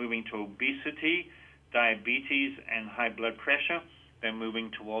someone is moving to obesity, diabetes, and high blood pressure, they're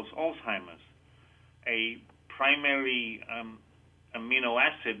moving towards Alzheimer's. A primary amino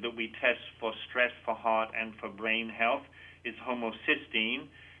acid that we test for stress, for heart, and for brain health is homocysteine.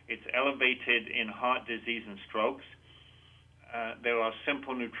 It's elevated in heart disease and strokes. There are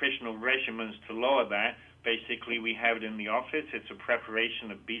simple nutritional regimens to lower that. Basically, we have it in the office. It's a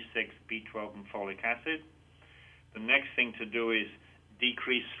preparation of B6, B12, and folic acid. The next thing to do is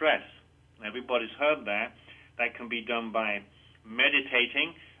decrease stress. Everybody's heard that. That can be done by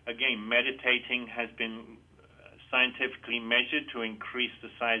meditating. Again, meditating has been scientifically measured to increase the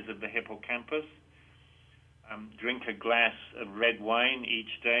size of the hippocampus. Drink a glass of red wine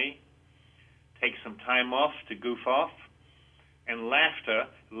each day. Take some time off to goof off. And laughter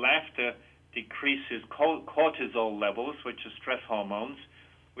decreases cortisol levels, which are stress hormones,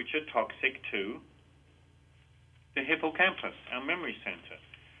 which are toxic to the hippocampus, our memory center.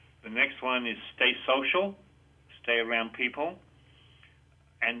 The next one is stay social, stay around people,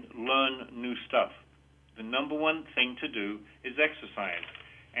 and learn new stuff. The number one thing to do is exercise.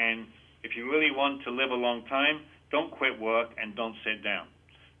 And if you really want to live a long time, don't quit work and don't sit down.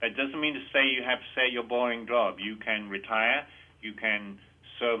 That doesn't mean to say you have to say your boring job. You can retire, you can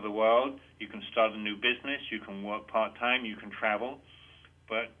serve the world, you can start a new business, you can work part-time, you can travel,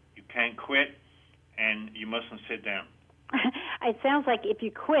 but you can't quit and you mustn't sit down. It sounds like if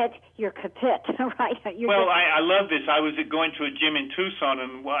you quit, you're kaput, right? I love this. I was going to a gym in Tucson,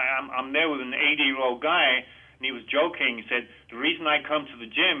 and I'm there with an 80-year-old guy, and he was joking. He said, the reason I come to the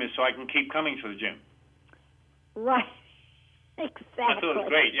gym is so I can keep coming to the gym. Right. Exactly. I thought it was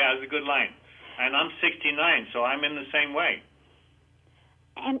great. Yeah, it was a good line. And I'm 69, so I'm in the same way.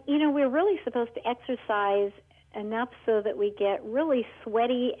 And, we're really supposed to exercise enough so that we get really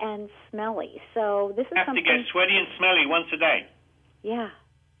sweaty and smelly. So this is something... Have to get sweaty and smelly once a day. Yeah.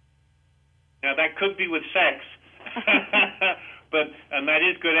 Now, that could be with sex. And that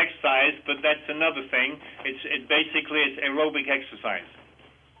is good exercise, but that's another thing. It's aerobic exercise.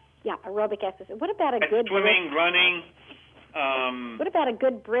 Yeah, aerobic exercise. What about swimming, running? What about a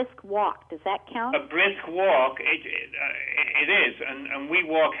good brisk walk? Does that count? A brisk walk, it is, and we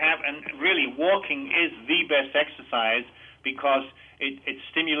walk and really walking is the best exercise because it's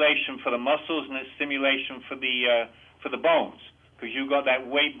stimulation for the muscles and it's stimulation for the bones because you've got that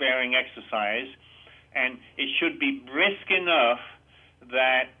weight-bearing exercise, and it should be brisk enough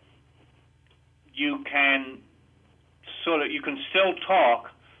that you can still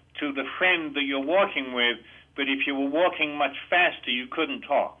talk to the friend that you're walking with. But if you were walking much faster, you couldn't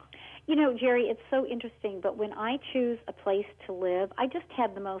talk. Jerry, it's so interesting, but when I choose a place to live, I just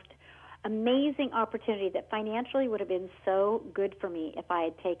had the most amazing opportunity that financially would have been so good for me if I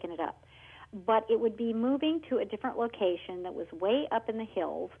had taken it up. But it would be moving to a different location that was way up in the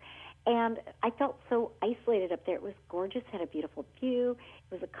hills, and I felt so isolated up there. It was gorgeous, had a beautiful view.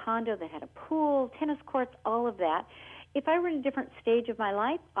 It was a condo that had a pool, tennis courts, all of that. If I were in a different stage of my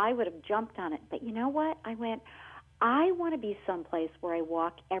life, I would have jumped on it. But you know what? I want to be someplace where I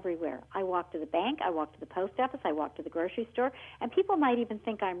walk everywhere. I walk to the bank, I walk to the post office, I walk to the grocery store, and people might even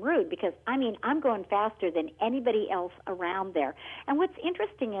think I'm rude because, I'm going faster than anybody else around there. And what's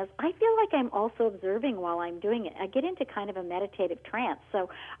interesting is I feel like I'm also observing while I'm doing it. I get into kind of a meditative trance. So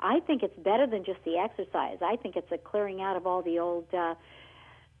I think it's better than just the exercise. I think it's a clearing out of all the old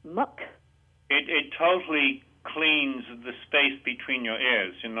muck. It totally cleans the space between your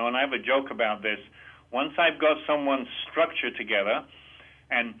ears, and I have a joke about this. Once I've got someone's structure together,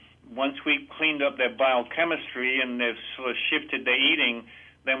 and once we've cleaned up their biochemistry and they've sort of shifted their eating,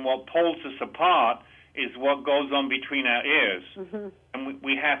 then what pulls us apart is what goes on between our ears. Mm-hmm. And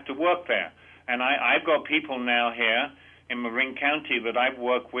we have to work there. And I've got people now here in Marin County that I've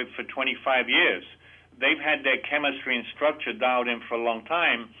worked with for 25 years. They've had their chemistry and structure dialed in for a long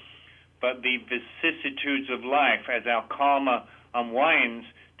time, but the vicissitudes of life, as our karma unwinds,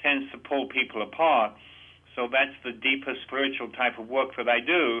 tends to pull people apart. So that's the deeper spiritual type of work that I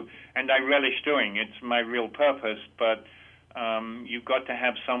do, and I relish doing. It's my real purpose, but you've got to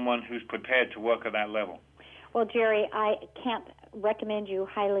have someone who's prepared to work at that level. Well, Jerry, I can't recommend you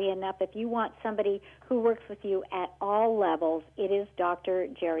highly enough. If you want somebody who works with you at all levels, it is Dr.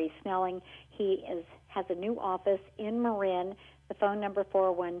 Jerry Snelling. He has a new office in Marin. The phone number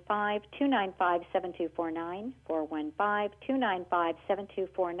 415-295-7249,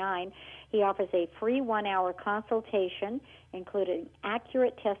 415-295-7249. He offers a free 1-hour consultation, including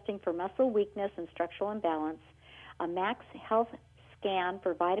accurate testing for muscle weakness and structural imbalance, a max health scan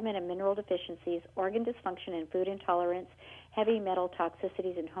for vitamin and mineral deficiencies, organ dysfunction and food intolerance, heavy metal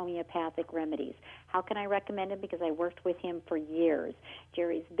toxicities, and homeopathic remedies. How can I recommend him? Because I worked with him for years.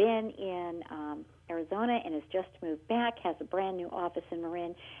 Jerry's been in Arizona and has just moved back, has a brand new office in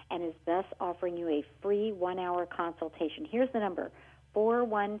Marin, and is thus offering you a free 1-hour consultation. Here's the number,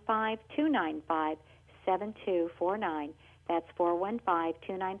 415-295-7249. That's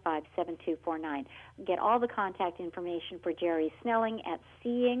 415-295-7249. Get all the contact information for Jerry Snelling at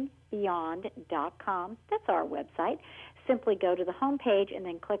seeingbeyond.com. That's our website. Simply go to the home page and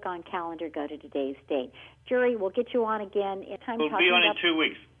then click on calendar, go to today's date. Jerry, we'll get you on again. We'll be on in 2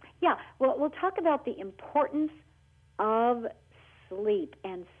 weeks. Yeah, well, we'll talk about the importance of sleep,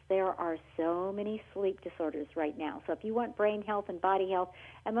 and there are so many sleep disorders right now. So if you want brain health and body health,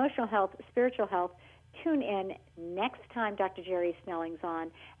 emotional health, spiritual health, tune in next time Dr. Jerry Snelling's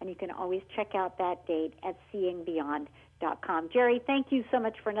on, and you can always check out that date at seeingbeyond.com. Jerry, thank you so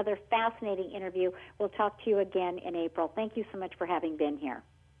much for another fascinating interview. We'll talk to you again in April. Thank you so much for having been here.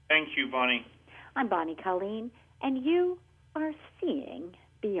 Thank you, Bonnie. I'm Bonnie Colleen, and you are Seeing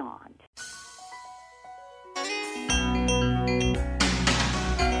Beyond.